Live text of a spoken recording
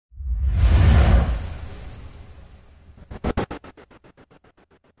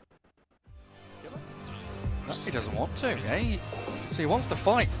he doesn't want to, eh? So he wants to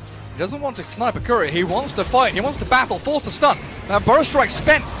fight. He doesn't want to snipe a courier, he wants to fight, he wants to battle, force the stun. That burst strike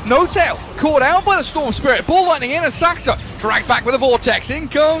spent, no tail, caught out by the Storm Spirit, ball lightning in and Saxo dragged back with a vortex. In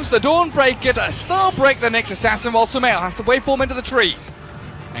comes the Dawnbreaker to star break the next assassin while Sumail has to waveform into the trees.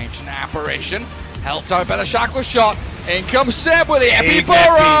 Ancient Apparition, helped out by the Shackle shot. In comes Seb with the Epi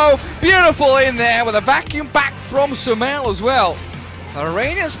Burrow, beautiful in there with a vacuum back from Sumail as well. The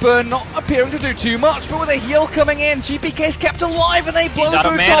Radiant Burn not appearing to do too much, but with a heal coming in, GPK's kept alive and they blow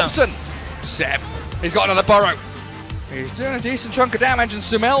through Thompson. Seb, he's got another burrow. He's doing a decent chunk of damage and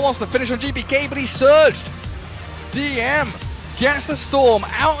Sumail wants to finish on GPK, but he's surged. DM gets the Storm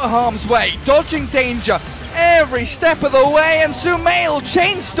out of harm's way, dodging danger every step of the way, and Sumail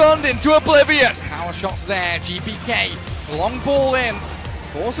chain stunned into oblivion. Power shots there, GPK, long ball in.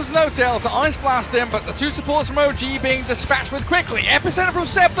 Forces no tail to ice blast him, but the two supports from OG being dispatched with quickly. Epicenter from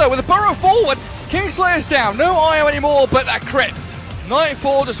Seb though with a burrow forward. Kingslayer's down, no IO anymore, but a crit.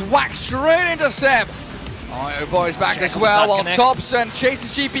 Nightfall just whacks straight into Seb. IO boys back as well, while Thompson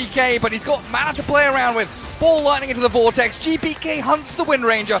chases GPK, but he's got mana to play around with. Ball lightning into the vortex. GPK hunts the Wind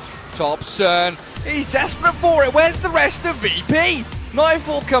Ranger. Thompson, he's desperate for it. Where's the rest of VP?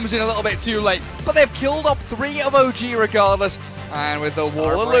 Nightfall comes in a little bit too late, but they've killed off 3 of OG regardless. And with the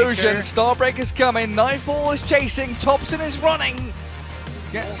wall illusion, Starbreaker's coming, Nightfall is chasing, Thompson is running.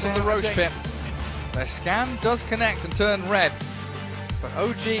 Gets in the Roach Pit. Their scan does connect and turn red. But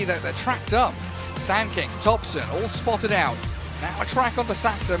OG, they're tracked up. Sand King, Thompson, all spotted out. Now a track onto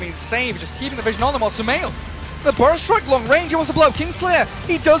Saxo means save, just keeping the vision on them while Sumail. The burst strike long range, he wants to blow Kingslayer.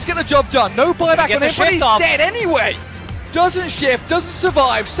 He does get the job done, no buyback on him, but he's dead anyway. Doesn't shift, doesn't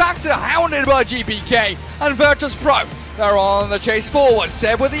survive. Saxo hounded by GPK and Virtus Pro. They're on the chase forward.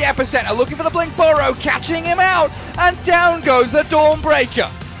 Seb with the epicenter, looking for the Blink Burrow, catching him out, and down goes the Dawnbreaker.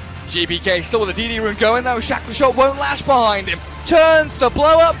 GPK still with the DD rune going, though Shackle shot won't lash behind him. Turns to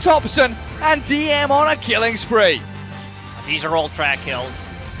blow up Thompson, and DM on a killing spree. These are all track kills.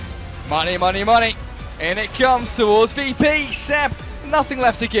 Money, money, money. In it comes towards VP. Seb, nothing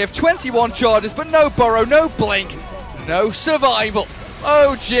left to give. 21 charges, but no Burrow, no Blink, no survival.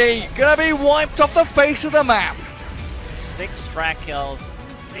 OG gonna be wiped off the face of the map. 6 track kills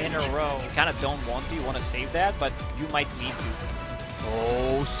in a row. You kind of don't want to. You want to save that, but you might need to.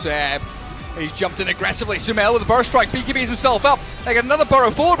 Oh, Seb. He's jumped in aggressively. Sumail with a burst strike. BKBs himself up. They get another burrow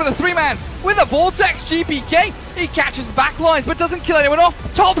forward with a 3-man. With a vortex, GPK. He catches the back lines, but doesn't kill anyone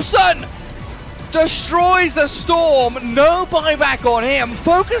off. Thompson destroys the Storm. No buyback on him.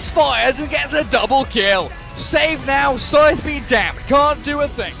 Focus fires and gets a double kill. Save now. Scythe be damned. Can't do a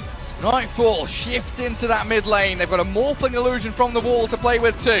thing. Nightfall shifts into that mid lane. They've got a morphling illusion from the wall to play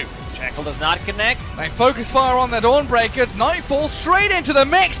with too. Jackal does not connect. They focus fire on the Dawnbreaker. Nightfall straight into the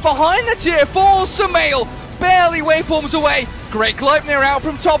mix behind the tier 4. Sumail barely waveforms away. Great Gleipnir out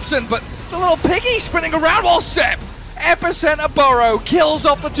from Thompson, but the little piggy sprinting around while Seb. Epicenter Burrow kills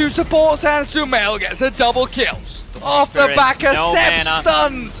off the 2 supports and Sumail gets a double kill. Off the back of Seb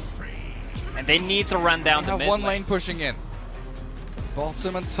stuns. And they need to run down the mid one lane pushing in.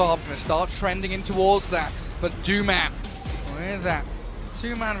 Bottom and top going to start trending in towards that, but Dooman with that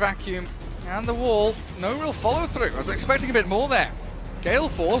 2-man vacuum and the wall, no real follow through. I was expecting a bit more there. Gale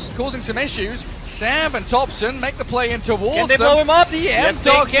Force causing some issues. Sam and Thompson make the play in towards Can they blow him up? DM Yes,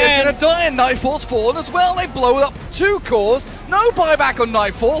 Darkseid's they can. going to die and Nightfall's fallen as well. They blow up 2 cores, no buyback on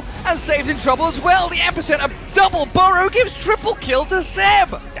Nightfall, and Save's in trouble as well. The epicenter double burrow gives triple kill to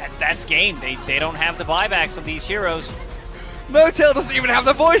Seb. That's game. They don't have the buybacks of these heroes. No Tail doesn't even have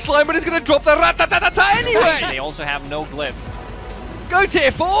the voice line, but he's going to drop the rat-ta-ta-ta anyway. They also have no glyph. Go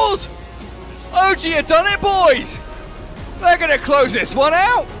tier 4s. OG have done it, boys. They're going to close this one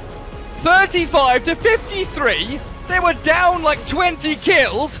out. 35 to 53. They were down like 20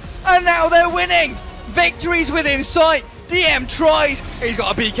 kills, and now they're winning. Victories within sight. DM tries. He's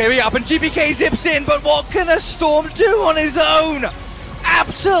got a BKB up, and GPK zips in, but what can a Storm do on his own?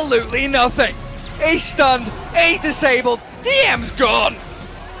 Absolutely nothing. He's stunned. He's disabled. DM's gone.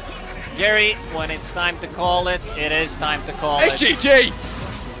 Gary, when it's time to call it, it is time to call it. GG.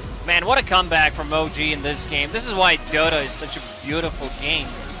 Man, what a comeback from OG in this game. This is why Dota is such a beautiful game.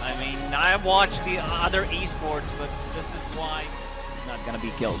 I mean, I watched the other esports, but this is why he's not going to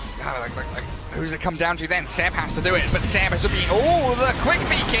be killed. Who's it come down to then? Seb has to do it, but Seb has been, oh, the quick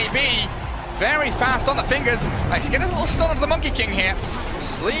BKB. Very fast on the fingers. He's getting a little stun onto the Monkey King here.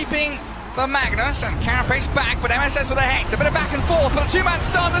 Sleeping the Magnus and Carapace back, but MSS with a Hex. A bit of back and forth, but a 2-man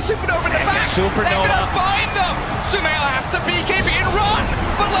stun, the Supernova in the back. Supernova. They're going to find them. Sumail has to BKB and run,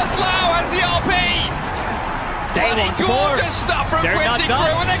 but Laszlo has the RP. They want more. Gorgeous stuff from They're Quincy not done.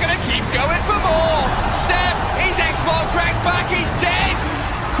 Crew, and they're going to keep going for more. Seb, he back, he's dead!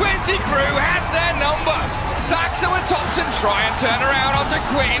 Quincy Crew has their number. Saxo and Thompson try and turn around onto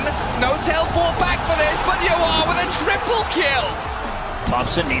Quinn. No teleport back for this, but Johansson with a triple kill.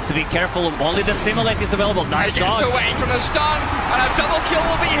 Thompson needs to be careful. Only the Simulate is available. Nice dodge. Gets away from the stun, and a double kill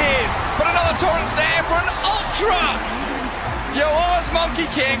will be his. But another torrent's there for an ultra. Johann's Monkey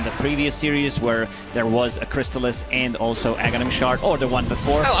King. In the previous series where there was a Crystallis and also Aghanim Shard, or the one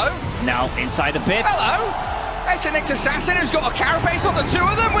before. Hello. Now inside a bit. Hello. SNX Assassin who's got a carapace on the two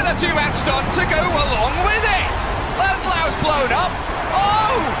of them with a two-man stun to go along with it. Leslow's blown up.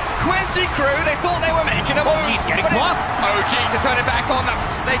 Oh! Quincy Crew, they thought they were making a move. He's getting caught. OG to turn it back on them.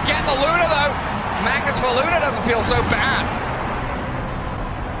 They get the Luna though. Magnus for Luna doesn't feel so bad.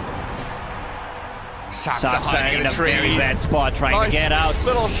 Saxa in a very bad spot trying to get out.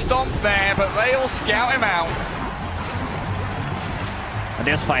 Little stomp there, but they'll scout him out. And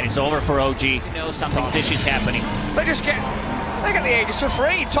this fight is over for OG. You know something fishy is happening. They get the Aegis for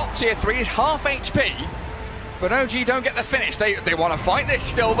free. Top tier 3 is half HP. But OG don't get the finish. They want to fight this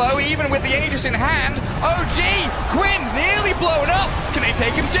still though, even with the Aegis in hand. OG, Quinn nearly blown up. Can they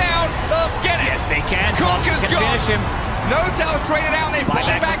take him down? They'll get it. Yes, they can. Conker's can gone. finish him. No-Tail's traded out, they buy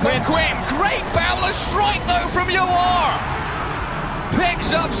back on Quinn. Great boundless strike though from Johansson.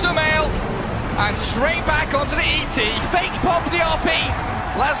 Picks up Sumail and straight back onto the ET. Fake pump the RP.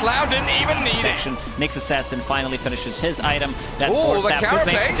 Laszlo didn't even need it. Nyx Assassin finally finishes his item. That the could make a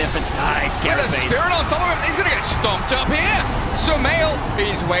carapace. difference. Nice carapace. With a spirit on top of him, he's going to get stomped up here. Sumail,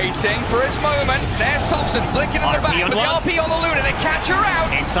 he's waiting for his moment. There's Thompson blinking in the back with the RP on the Luna. They catch her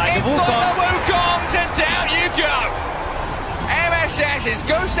out. Inside the Wukongs, and down you go. MSS is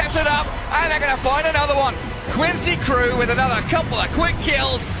go-scepted up, and they're going to find another one. Quincy Crew with another couple of quick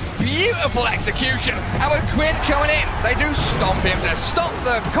kills. Beautiful execution, and with Quinn coming in, they do stomp him to stop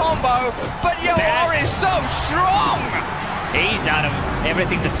the combo, but Johansson is so strong! He's out of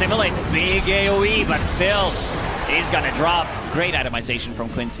everything to simulate. Big AoE, but still, he's gonna drop. Great itemization from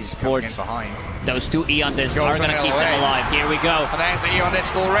Quincy Sports. Behind. Those two Eon Discs are gonna keep them alive. Here we go. And there's the Eon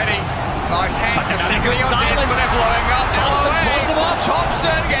Disc already. Nice hands to stick with Eon Disc, but they're blowing up.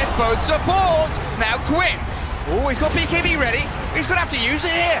 Thompson gets both supports. Now Quinn. Oh, he's got BKB ready. He's going to have to use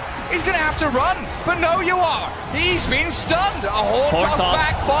it here. He's going to have to run. But no, you are. He's been stunned. A horn toss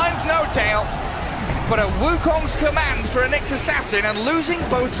back, finds no tail. But a Wukong's command for a Nyx Assassin, and losing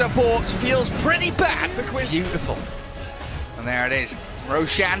both supports feels pretty bad for Quiz. Beautiful. And there it is.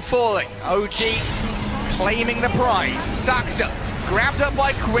 Roshan falling. OG claiming the prize. Saxa grabbed up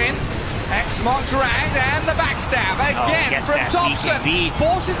by Quinn. X-Mark dragged, and the backstab again from Thompson.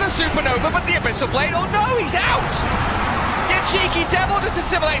 Forces the Supernova, but the Abyssal Blade, oh no, he's out! You cheeky devil, just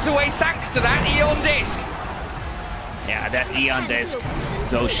assimilates away thanks to that Eon Disc. Yeah, that Eon Disc.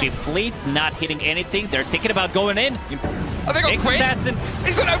 Those ship fleet not hitting anything. They're thinking about going in. Oh, they got Quinn. Assassin.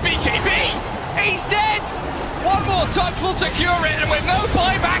 He's got no BKB. He's dead. One more touch will secure it, and with no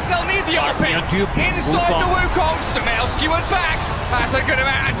buyback, they'll need the RP. Inside the Wukong, Sumail skewered back. That's a good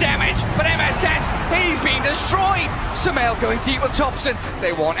amount of damage, but MSS, he's been destroyed. Sumail going deep with Thompson.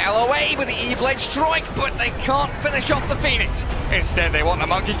 They want LOA with the E-Blade strike, but they can't finish off the Phoenix. Instead, they want the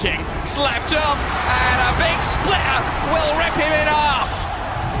Monkey King slapped up, and a big splitter will rip him in half.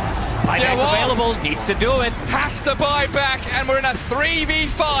 Buyback available, needs to do it. Has to buy back, and we're in a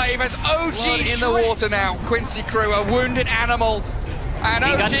 3v5 as OG in the water now. Quincy Crew, a wounded animal. And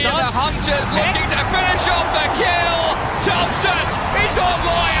OG and the Hunters looking to finish off the kill. Thompson, he's on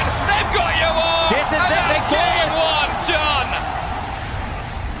Lion. They've got you on. This is it, they game one done.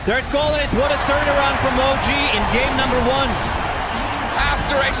 They're calling it. What a turnaround from OG in game number 1.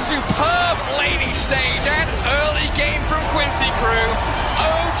 After a superb laning stage and early game from Quincy Crew,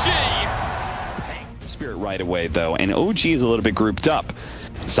 OG. Spirit right away though, and OG is a little bit grouped up.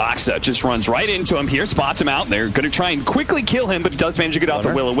 Saxa just runs right into him here, spots him out. They're going to try and quickly kill him, but does manage to get out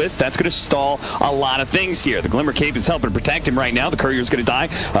the Will-O-Wisp. That's going to stall a lot of things here. The Glimmer Cape is helping protect him right now. The Courier's going to die,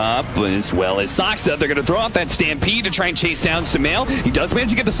 as well as Saxa. They're going to throw out that Stampede to try and chase down Sumail. He does manage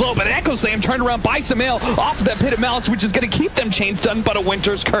to get the slow, but Echo Slam turned around by Sumail off of that Pit of Malice, which is going to keep them chain stunned, but a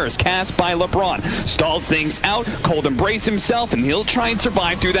Winter's Curse cast by LeBron. Stalls things out, Cold Embrace himself, and he'll try and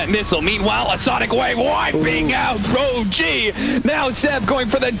survive through that missile. Meanwhile, a Sonic Wave wiping out OG. Now Seb going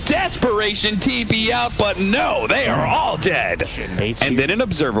for the desperation TP out, but no, they are all dead. And then an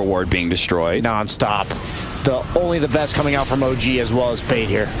Observer Ward being destroyed. Non-stop. Only the best coming out from OG as well as Bait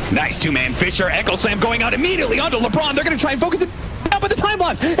here. Nice two-man Fisher. Echo Slam going out immediately onto LeBron. They're going to try and focus it. but the time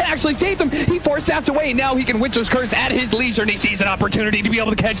lapse it actually saved him. He force snaps away, and now he can Winter's Curse at his leisure, and he sees an opportunity to be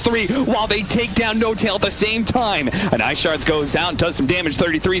able to catch 3 while they take down No Tail at the same time. An Ice Shards goes out and does some damage.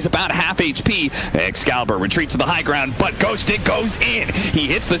 33 is about half HP. Excalibur retreats to the high ground, but Ghost Stick goes in. He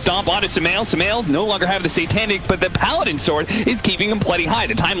hits the stomp onto Sumail. Sumail no longer have the Satanic, but the Paladin Sword is keeping him plenty high.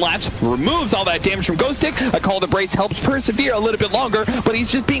 The time lapse removes all that damage from Ghost Stick. A Call to Brace helps persevere a little bit longer, but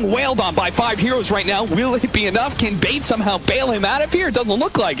he's just being wailed on by 5 heroes right now. Will it be enough? Can Bait somehow bail him out of here? It doesn't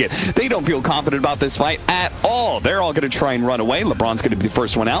look like it. They don't feel confident about this fight at all. They're all going to try and run away. LeBron's going to be the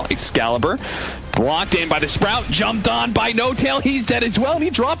first one out. Excalibur blocked in by the Sprout, jumped on by No Tail. He's dead as well, and he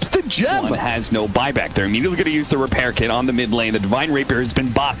drops the gem. One has no buyback. They're immediately going to use the repair kit on the mid lane. The Divine Rapier has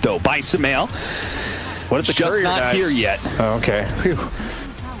been bought, though, by Sumail. What if the just courier not dies? here yet. Oh, okay. Whew.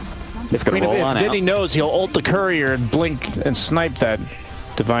 It's going to roll on out. Then he knows he'll ult the courier and blink and snipe that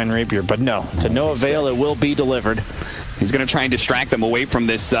Divine Rapier, but no, to no avail. It will be delivered. He's going to try and distract them away from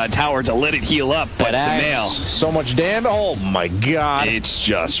this tower to let it heal up, but Sumail, so much damage. Oh my god. It's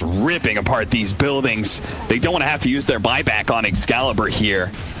just ripping apart these buildings. They don't want to have to use their buyback on Excalibur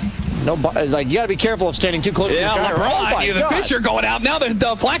here. No, like you got to be careful of standing too close to the counter. LeBron, the Fisher going out. Now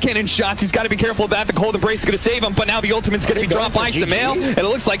the flat cannon shots. He's got to be careful of that. The Cold Embrace is going to save him, but now the ultimate's going to be dropped by Sumail, and it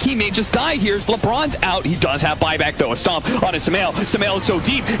looks like he may just die here as LeBron's out. He does have buyback, though. A stomp on his Sumail. Sumail is so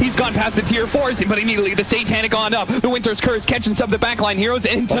deep. He's gone past the tier 4s, but immediately the Satanic on up. The Winter's Curse catching some of the backline heroes,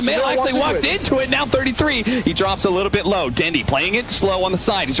 and Sumail actually walks into it. Now 33. He drops a little bit low. Dendy playing it slow on the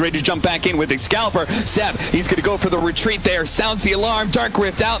side. He's ready to jump back in with Excalibur. Seb, he's going to go for the retreat there. Sounds the alarm. Dark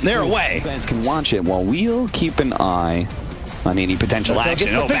Rift out, and they're away. You guys can watch it while we'll keep an eye on any potential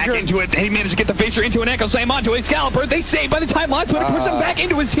action. Oh, back into it. He managed to get the Fisher into an Echo Slam onto Excalibur. They save by the time line, but push him back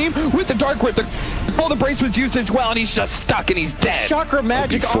into his team with the Dark Rift. The brace was used as well, and he's just stuck, and he's dead. Chakra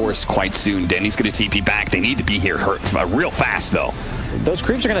magic forced quite soon. Denny's going to TP back. They need to be here real fast, though. Those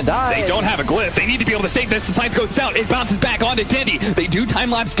creeps are going to die. They don't have a glyph. They need to be able to save this. The science goes out. It bounces back onto Dendy. They do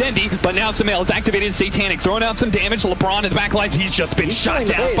time-lapse Dendy, but now Sumail has activated Satanic, throwing out some damage. LeBron in the back lines. He's just been shot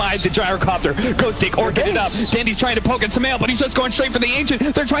down by the Gyrocopter. Ghost Stick orchid it up. Dendy's trying to poke at Sumail, but he's just going straight for the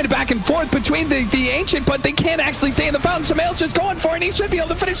Ancient. They're trying to back and forth between the Ancient, but they can't actually stay in the fountain. Sumail's just going for it, and he should be able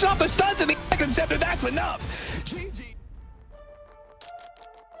to finish off the stuns, and the Scepter. That's enough.